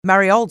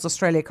Murray Olds,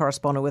 Australia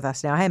correspondent with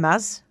us now. Hey,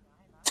 Muzz.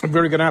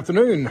 Very good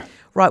afternoon.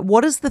 Right,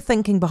 what is the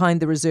thinking behind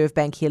the Reserve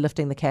Bank here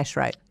lifting the cash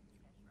rate?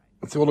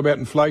 It's all about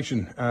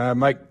inflation.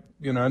 Make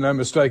no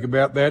mistake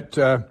about that.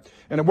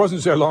 And it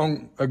wasn't so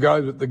long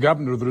ago that the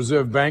governor of the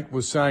Reserve Bank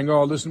was saying,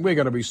 "Oh, listen, we're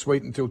going to be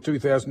sweet until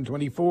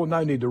 2024.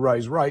 No need to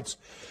raise rates."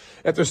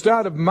 At the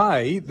start of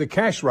May, the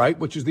cash rate,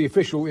 which is the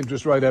official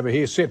interest rate over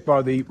here set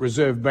by the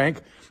Reserve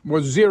Bank,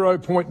 was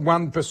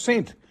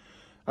 0.1%.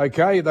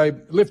 Okay, they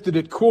lifted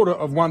it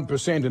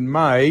 0.25% in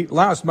May,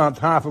 last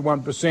month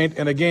 0.5%,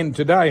 and again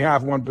today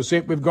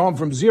 0.5%. We've gone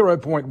from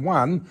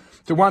 0.1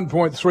 to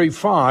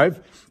 1.35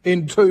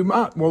 in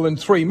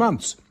 3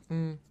 months.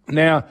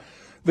 Now,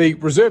 the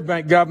Reserve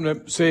Bank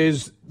governor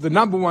says the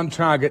number one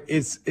target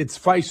it's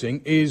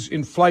facing is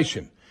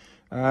inflation.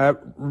 At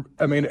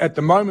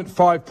the moment,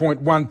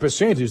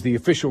 5.1% is the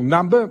official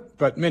number,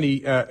 but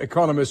many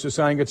economists are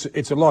saying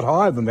it's a lot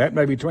higher than that,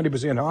 maybe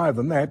 20% higher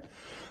than that.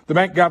 The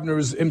bank governor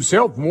is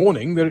himself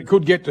warning that it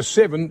could get to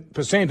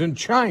 7% and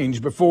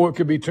change before it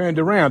could be turned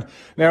around.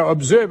 Now,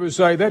 observers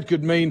say that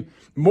could mean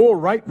more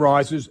rate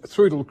rises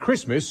through till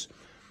Christmas,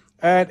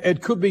 and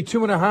it could be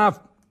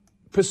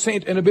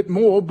 2.5% and a bit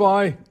more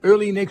by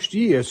early next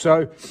year.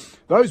 So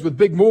those with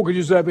big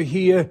mortgages over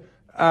here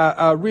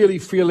are really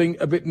feeling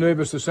a bit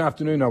nervous this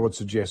afternoon, I would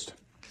suggest.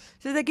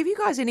 Do they give you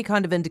guys any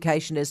kind of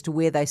indication as to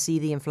where they see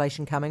the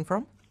inflation coming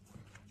from?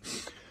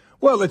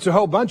 Well, it's a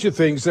whole bunch of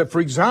things.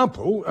 For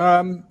example,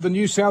 the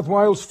New South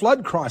Wales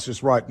flood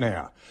crisis right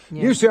now.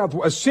 Yeah.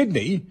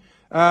 Sydney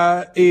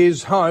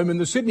is home. In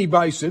the Sydney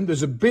Basin,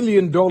 there's $1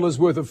 billion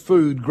worth of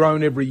food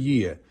grown every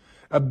year.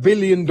 $1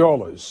 billion.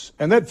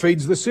 And that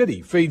feeds the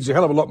city, feeds a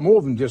hell of a lot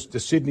more than just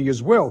Sydney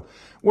as well.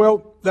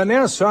 Well, they're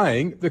now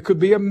saying there could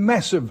be a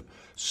massive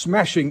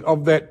smashing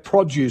of that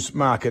produce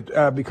market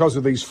because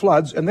of these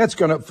floods, and that's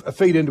going to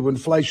feed into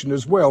inflation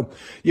as well.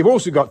 You've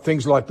also got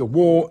things like the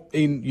war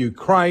in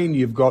Ukraine.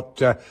 You've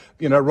got,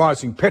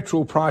 rising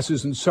petrol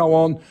prices and so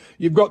on.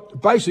 You've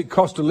got basic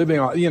cost of living,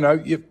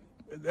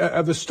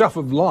 the stuff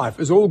of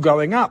life is all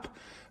going up.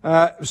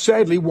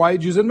 Sadly,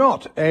 wages are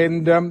not,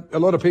 and a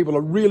lot of people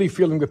are really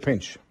feeling the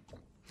pinch.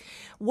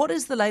 What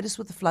is the latest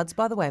with the floods,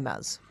 by the way,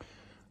 Muzz?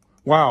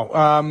 Wow.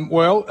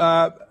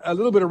 A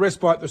little bit of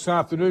respite this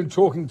afternoon,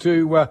 talking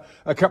to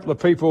a couple of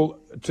people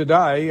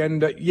today.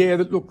 And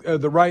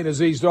the rain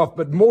has eased off,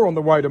 but more on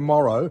the way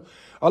tomorrow.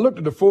 I looked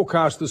at the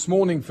forecast this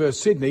morning for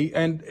Sydney,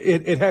 and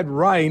it had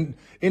rain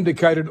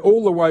indicated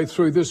all the way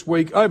through this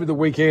week, over the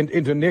weekend,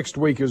 into next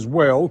week as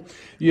well.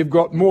 You've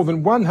got more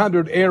than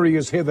 100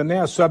 areas, Heather,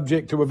 now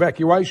subject to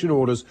evacuation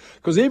orders,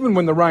 because even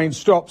when the rain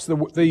stops,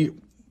 the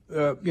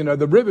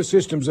river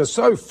systems are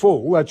so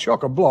full, they're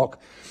chock-a-block.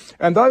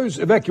 And those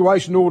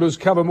evacuation orders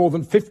cover more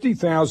than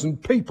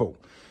 50,000 people.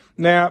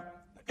 Now,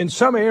 in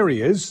some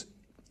areas,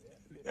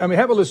 have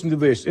a listen to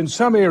this. In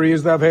some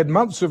areas, they've had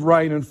months of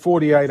rain in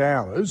 48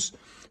 hours.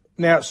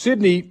 Now,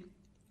 Sydney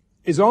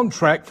is on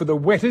track for the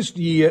wettest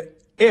year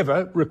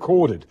ever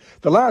recorded.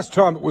 The last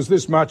time it was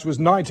this much was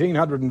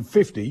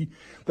 1950.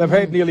 They've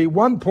had nearly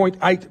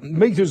 1.8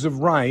 metres of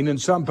rain in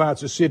some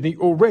parts of Sydney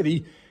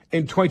already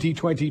in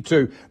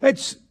 2022.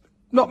 That's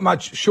not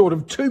much short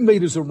of 2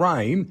 metres of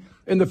rain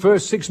in the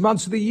first 6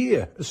 months of the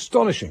year.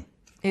 Astonishing.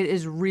 It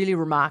is really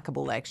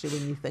remarkable, actually,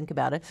 when you think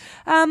about it.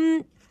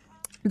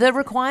 The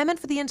requirement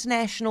for the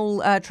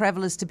international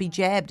travellers to be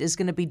jabbed is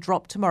going to be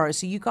dropped tomorrow.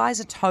 So you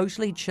guys are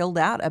totally chilled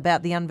out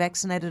about the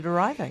unvaccinated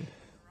arriving.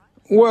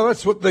 Well,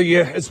 that's what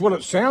it's what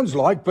it sounds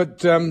like.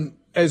 But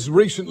as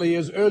recently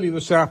as early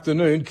this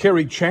afternoon,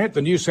 Kerry Chant,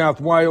 the New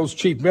South Wales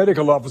Chief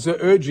Medical Officer,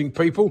 urging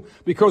people,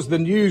 because the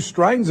new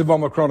strains of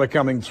Omicron are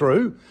coming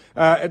through,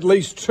 at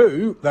least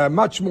 2, they're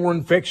much more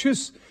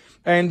infectious.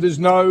 And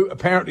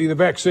apparently the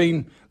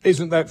vaccine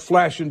isn't that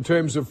flash in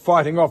terms of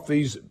fighting off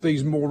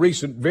these more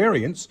recent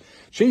variants.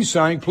 She's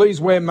saying,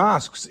 please wear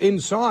masks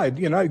inside,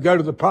 go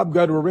to the pub,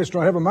 go to a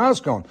restaurant, have a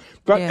mask on.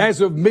 But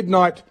as of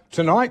midnight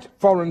tonight,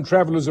 foreign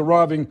travellers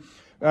arriving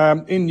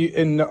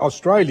in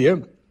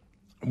Australia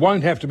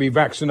won't have to be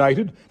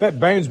vaccinated.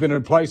 That ban's been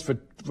in place for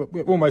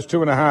almost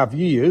 2.5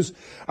 years.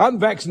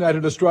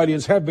 Unvaccinated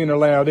Australians have been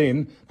allowed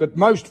in, but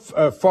most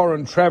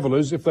foreign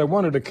travellers, if they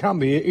wanted to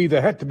come here,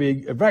 either had to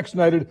be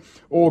vaccinated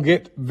or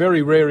get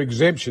very rare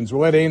exemptions.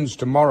 Well, that ends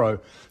tomorrow.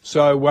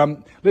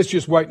 So let's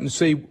just wait and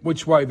see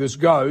which way this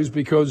goes,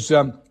 because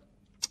there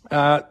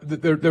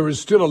is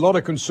still a lot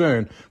of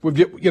concern. We've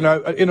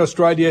in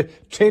Australia,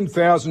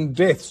 10,000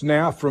 deaths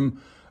now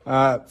from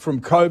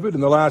COVID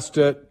in the last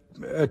 2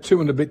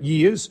 and a bit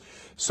years.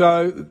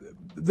 So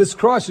this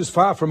crisis is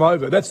far from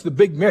over. That's the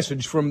big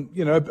message from,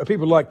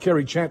 people like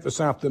Kerry Chant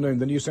this afternoon,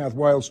 the New South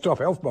Wales top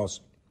health boss.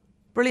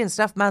 Brilliant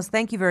stuff, Muzz.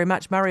 Thank you very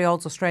much. Murray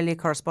Olds, Australia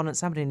correspondent.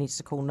 Somebody needs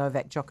to call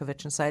Novak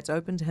Djokovic and say it's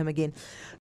open to him again.